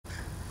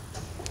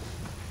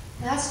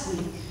Last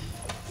week,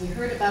 we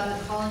heard about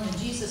the calling of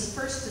Jesus'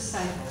 first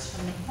disciples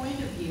from the point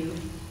of view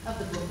of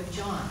the book of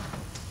John.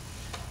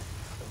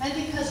 And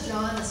because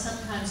John is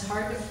sometimes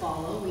hard to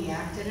follow, we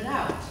acted it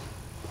out.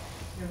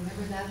 You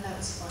remember that? That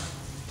was fun.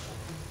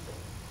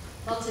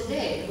 Well,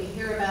 today we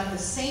hear about the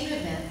same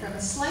event from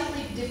a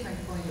slightly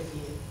different point of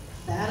view,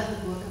 that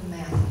of the book of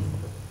Matthew.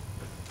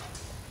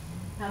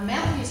 Now,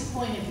 Matthew's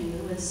point of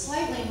view is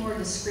slightly more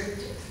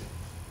descriptive.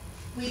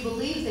 We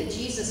believe that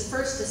Jesus'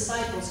 first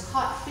disciples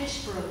caught fish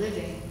for a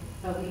living,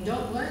 but we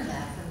don't learn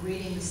that from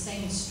reading the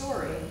same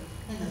story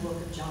in the book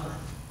of John.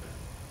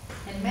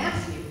 In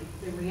Matthew,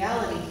 the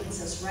reality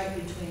hits us right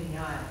between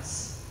the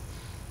eyes.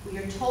 We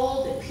are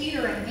told that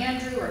Peter and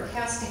Andrew are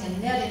casting a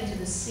net into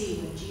the sea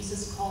when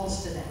Jesus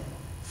calls to them,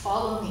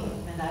 "Follow me,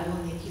 and I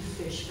will make you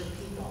fish for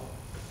people."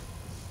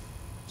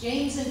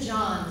 James and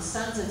John, the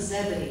sons of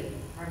Zebedee,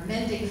 are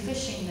mending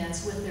fishing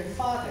nets with their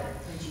father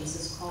when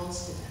Jesus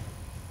calls to them.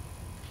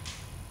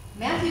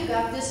 Matthew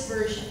got this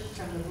version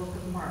from the book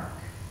of Mark,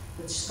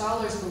 which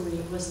scholars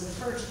believe was the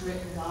first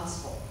written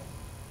gospel.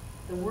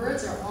 The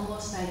words are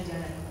almost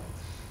identical,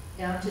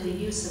 down to the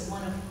use of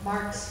one of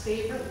Mark's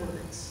favorite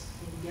words.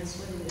 Can you guess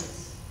what it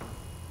is?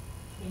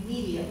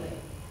 Immediately.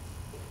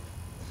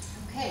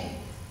 Okay,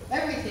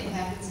 everything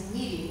happens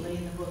immediately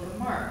in the book of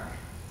Mark.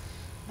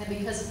 And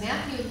because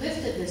Matthew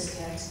lifted this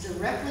text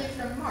directly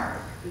from Mark,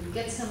 we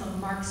get some of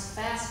Mark's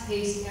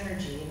fast-paced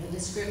energy in the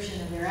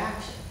description of their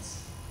actions.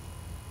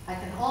 I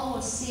can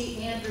almost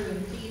see Andrew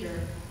and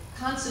Peter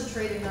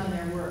concentrating on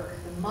their work,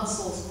 the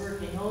muscles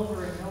working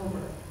over and over,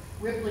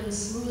 rippling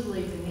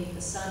smoothly beneath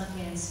the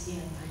sun-tanned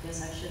skin. I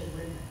guess I should have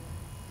written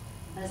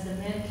it. As the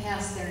men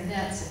cast their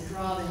nets and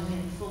draw them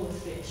in full of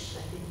fish.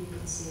 I think you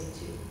can see it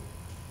too.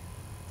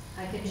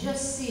 I can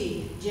just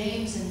see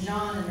James and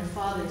John and their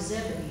father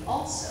Zebedee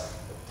also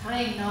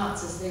tying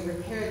knots as they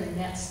repair the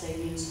nets they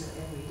use for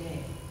every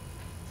day.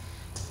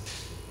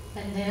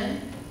 And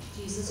then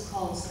Jesus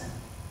calls them.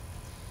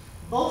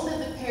 Both of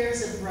the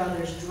pairs of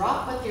brothers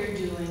drop what they're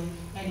doing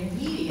and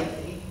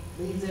immediately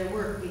leave their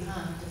work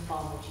behind to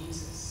follow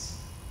Jesus.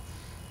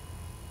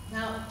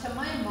 Now, to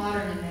my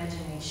modern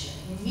imagination,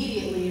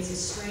 immediately is a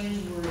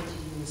strange word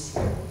to use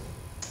here.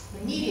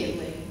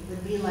 Immediately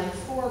would be like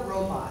four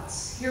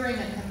robots hearing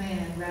a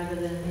command rather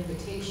than an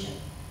invitation,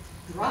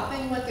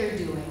 dropping what they're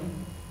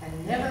doing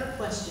and never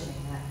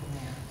questioning that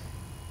command.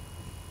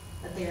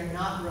 But they are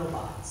not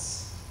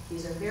robots.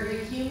 These are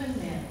very human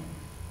men,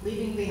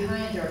 leaving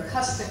behind their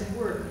accustomed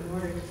work in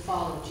order to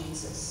follow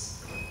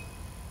Jesus.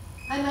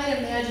 I might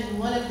imagine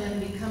one of them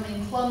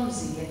becoming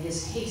clumsy in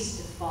his haste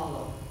to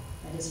follow,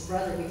 and his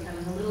brother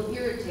becoming a little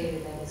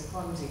irritated at his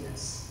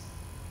clumsiness.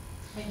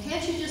 And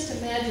can't you just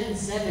imagine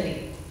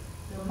Zebedee,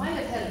 who might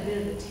have had a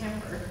bit of a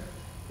temper,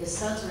 his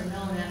sons were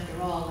known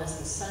after all as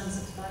the sons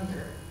of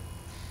thunder,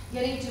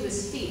 getting to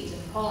his feet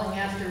and calling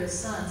after his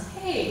sons,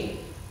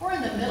 "Hey, we're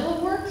in the middle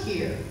of work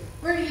here.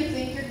 Where do you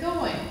think you're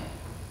going?"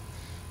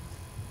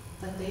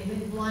 But they've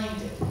been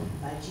blinded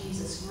by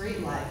Jesus'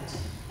 great light,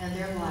 and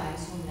their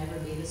lives will never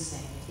be the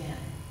same again.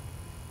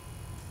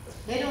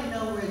 They don't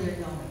know where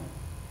they're going,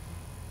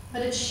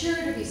 but it's sure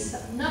to be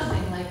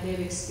nothing like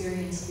they've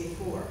experienced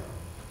before.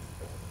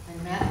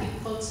 And Matthew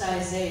quotes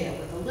Isaiah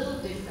with a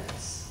little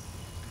difference.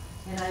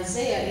 In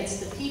Isaiah, it's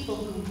the people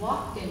who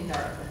walked in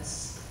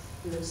darkness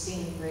who have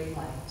seen a great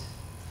light.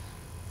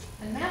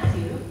 In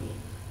Matthew,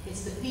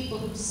 it's the people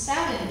who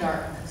sat in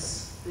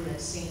darkness who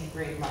have seen a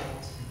great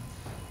light.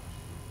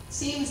 It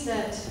seems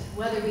that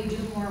whether we do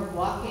more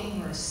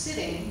walking or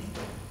sitting,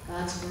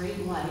 God's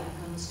great light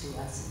comes to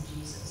us in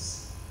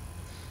Jesus.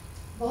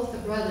 Both the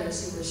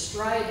brothers who were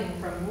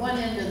striding from one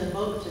end of the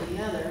boat to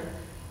the other,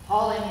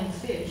 hauling in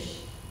fish,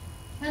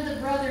 and the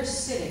brothers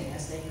sitting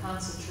as they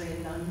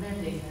concentrated on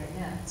mending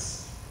their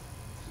nets.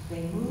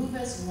 They move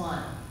as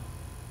one,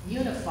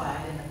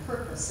 unified in the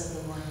purpose of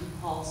the one who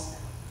calls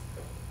them.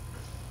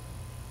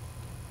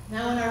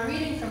 Now, in our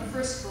reading from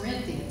 1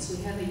 Corinthians, we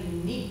have a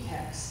unique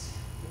text.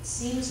 It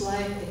seems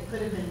like it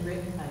could have been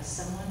written by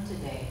someone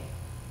today.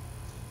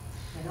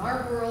 In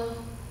our world,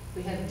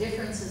 we have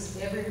differences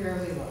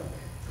everywhere we look.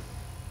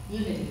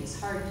 Unity is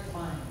hard to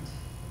find.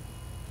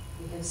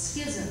 We have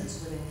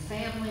schisms within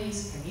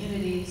families,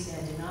 communities,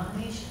 and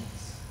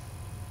denominations.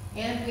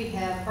 And we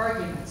have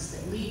arguments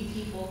that lead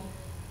people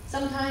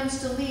sometimes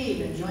to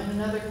leave and join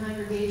another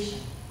congregation,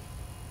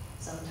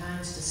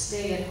 sometimes to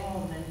stay at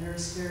home and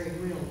nurse very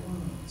real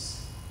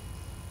wounds.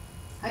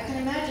 I can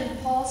imagine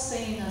Paul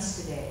saying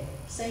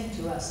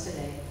to us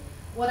today,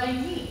 what I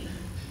mean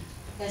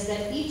is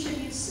that each of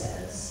you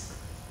says,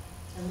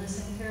 and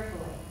listen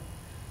carefully,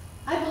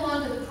 I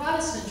belong to the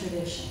Protestant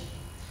tradition,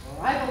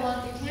 or I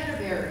belong to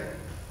Canterbury,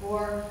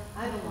 or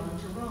I belong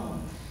to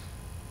Rome.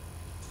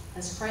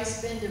 Has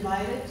Christ been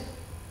divided?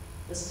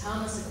 Was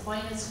Thomas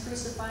Aquinas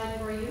crucified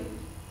for you?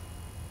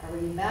 Are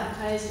we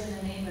baptized in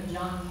the name of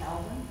John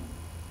Calvin?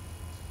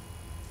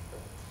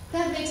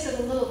 That makes it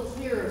a little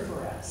clearer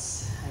for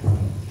us, I think.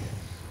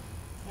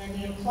 And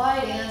the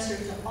implied answer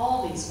to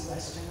all these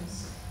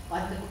questions,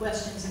 like the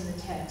questions in the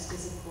text,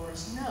 is of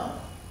course no.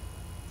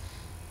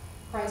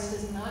 Christ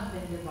has not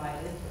been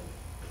divided.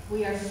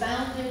 We are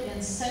founded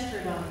and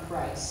centered on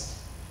Christ,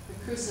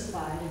 the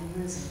crucified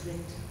and risen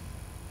victim.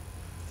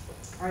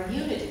 Our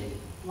unity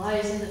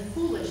lies in the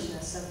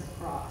foolishness of the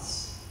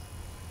cross.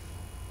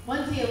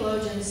 One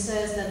theologian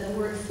says that the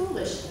word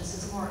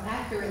foolishness is more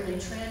accurately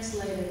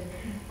translated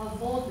a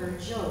vulgar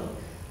joke.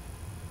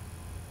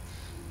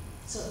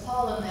 So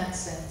Paul, in that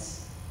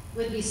sense,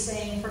 would be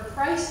saying, for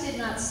Christ did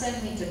not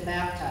send me to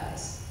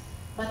baptize,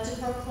 but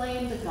to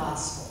proclaim the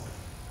gospel,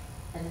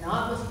 and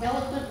not with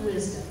eloquent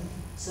wisdom,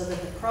 so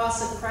that the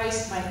cross of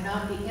Christ might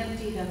not be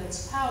emptied of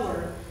its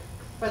power.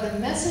 For the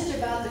message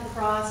about the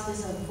cross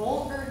is a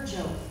vulgar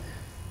joke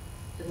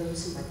to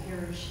those who are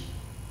perishing.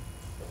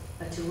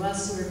 But to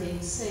us who are being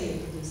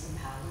saved, it is the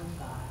power of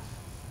God.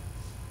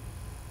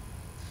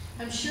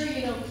 I'm sure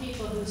you know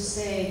people who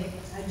say,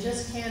 I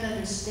just can't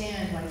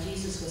understand why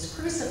Jesus was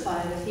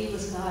crucified if he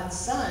was God's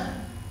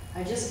son.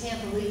 I just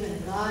can't believe in a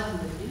God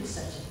who would do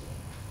such a thing.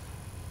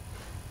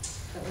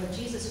 But what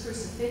Jesus'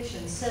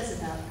 crucifixion says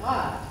about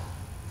God,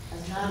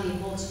 as Nadia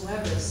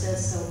Bolz-Weber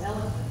says so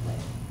eloquently,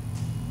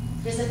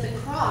 is that the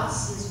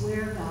cross is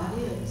where God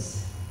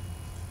is.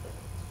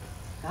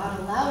 God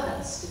allowed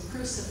us to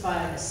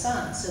crucify the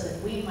Son so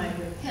that we might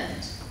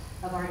repent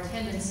of our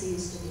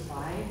tendencies to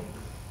divide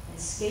and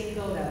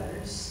scapegoat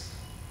others,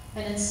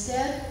 and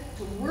instead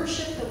to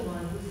worship the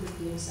one who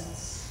forgives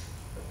us.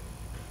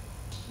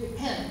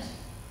 Repent,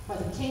 for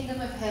the kingdom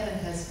of heaven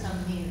has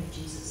come near,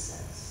 Jesus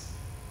says.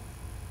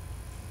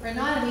 We're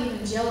not an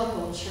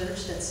evangelical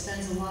church that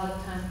spends a lot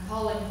of time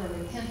calling for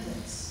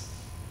repentance,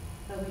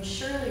 but we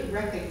surely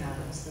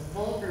recognize the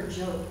vulgar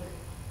joke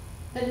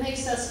that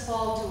makes us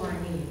fall to our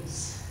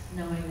knees,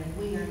 knowing that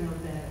we are no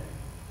better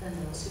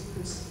than those who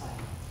crucified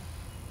him.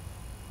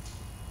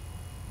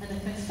 And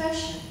the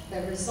confession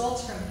that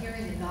results from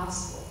hearing the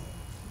gospel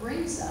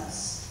brings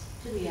us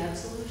to the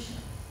absolution.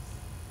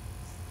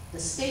 The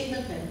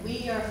statement that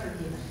we are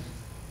forgiven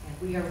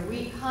and we are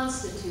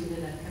reconstituted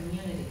a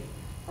community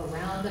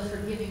around the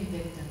forgiving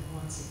victim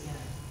once again.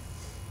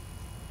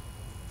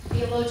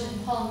 Theologian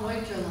Paul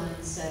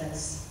Neutrlein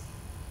says,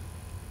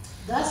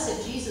 thus,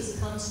 if Jesus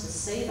comes to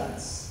save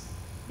us,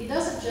 he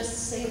doesn't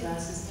just save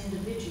us as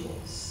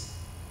individuals.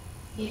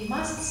 He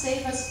must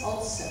save us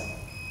also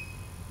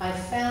by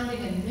founding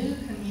a new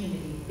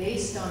community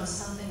based on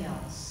something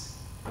else.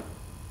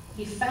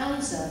 He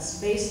founds us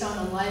based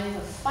on a life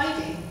of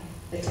fighting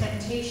the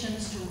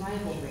temptations to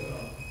rivalry,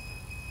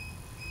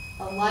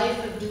 a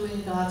life of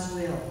doing God's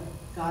will,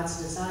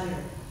 God's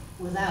desire,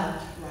 without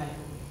rivalry.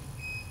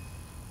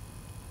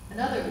 In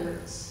other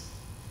words,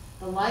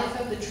 the life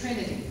of the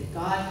Trinity, the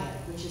Godhead,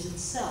 which is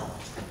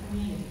itself a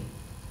community.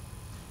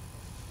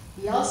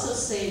 He also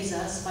saves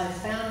us by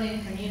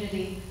founding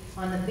community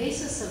on the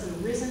basis of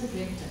the risen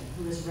victim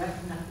who is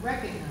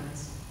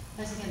recognized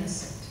as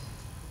innocent.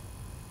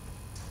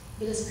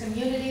 It is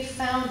community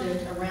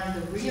founded around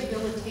the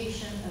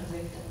rehabilitation of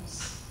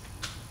victims,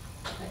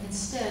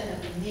 instead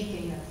of the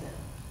making of them.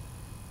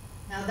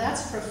 Now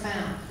that's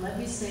profound. Let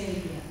me say it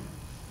again.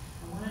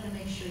 I wanted to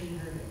make sure you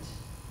heard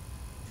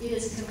it. It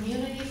is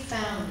community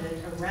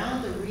founded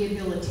around the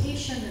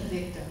rehabilitation of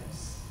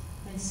victims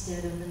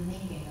instead of the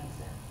making of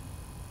them.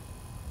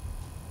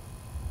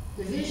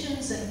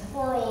 Divisions and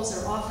quarrels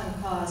are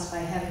often caused by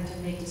having to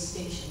make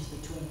distinctions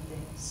between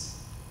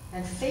things.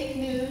 And fake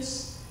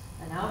news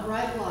and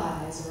outright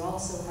lies are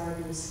also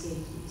hard to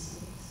escape these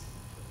days.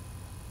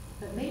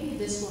 But maybe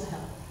this will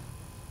help.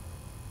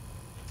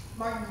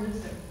 Martin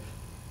Luther,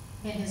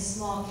 in his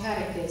small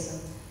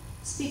catechism,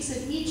 speaks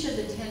of each of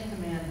the 10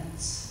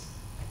 commandments.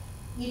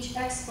 Each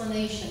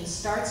explanation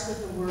starts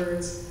with the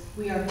words,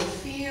 we are to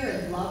fear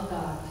and love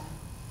God.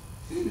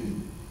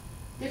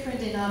 Different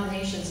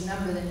denominations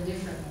number them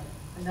differently,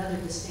 another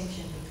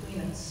distinction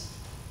between us.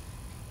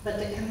 But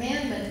the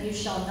commandment, you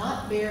shall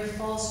not bear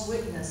false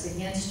witness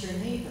against your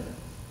neighbor,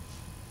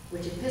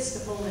 which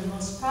Episcopal and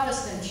most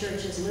Protestant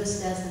churches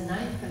list as the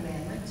 9th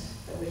commandment,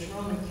 but which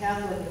Roman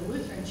Catholic and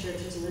Lutheran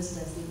churches list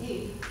as the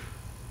 8th,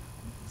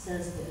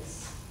 says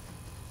this.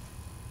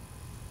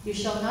 You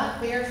shall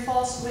not bear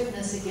false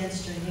witness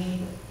against your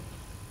neighbor.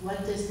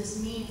 What does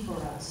this mean for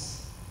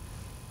us?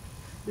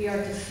 We are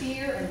to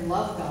fear and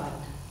love God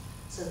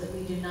so that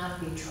we do not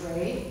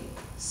betray,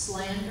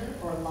 slander,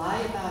 or lie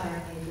about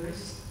our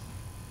neighbors,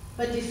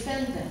 but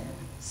defend them,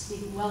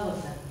 speak well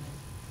of them,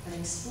 and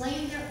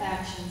explain their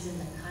actions in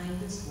the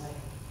kindest way.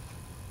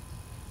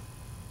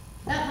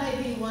 That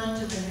might be one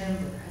to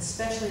remember,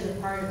 especially the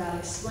part about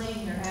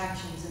explaining their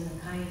actions in the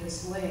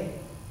kindest way.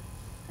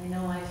 I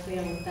know I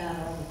fail at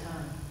that all the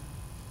time.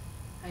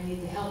 I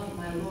need the help of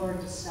my Lord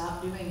to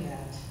stop doing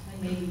that,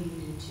 and maybe you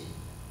do too.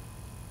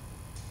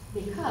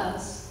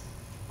 Because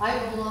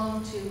I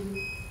belong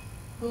to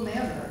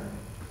whomever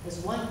is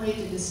one way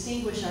to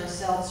distinguish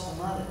ourselves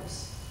from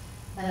others,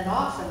 and it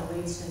often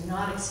leads to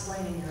not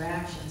explaining their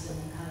actions in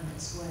the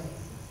kindest way.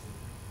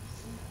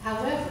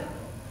 However,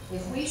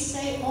 if we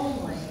say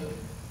only,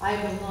 I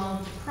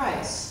belong to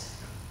Christ,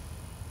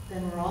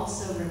 then we're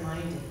also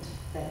reminded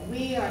that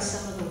we are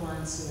some of the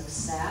ones who have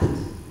sat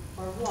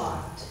or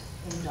walked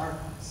in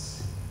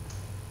darkness.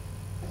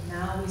 but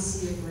now we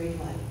see a great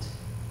light.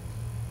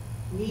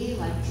 We,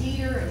 like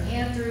Peter and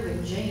Andrew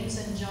and James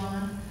and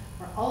John,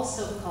 are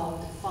also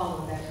called to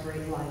follow that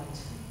great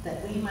light,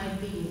 that we might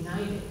be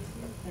united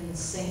in the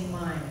same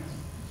mind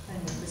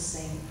and with the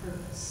same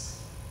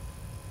purpose.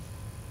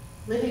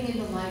 Living in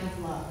the light of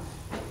love,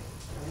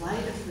 the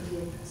light of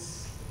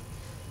forgiveness,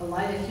 the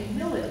light of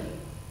humility,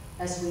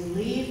 as we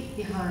leave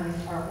behind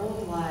our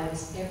old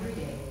lives every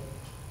day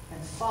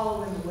and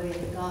follow in the way of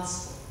the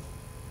gospel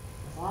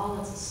with all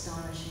its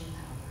astonishing power.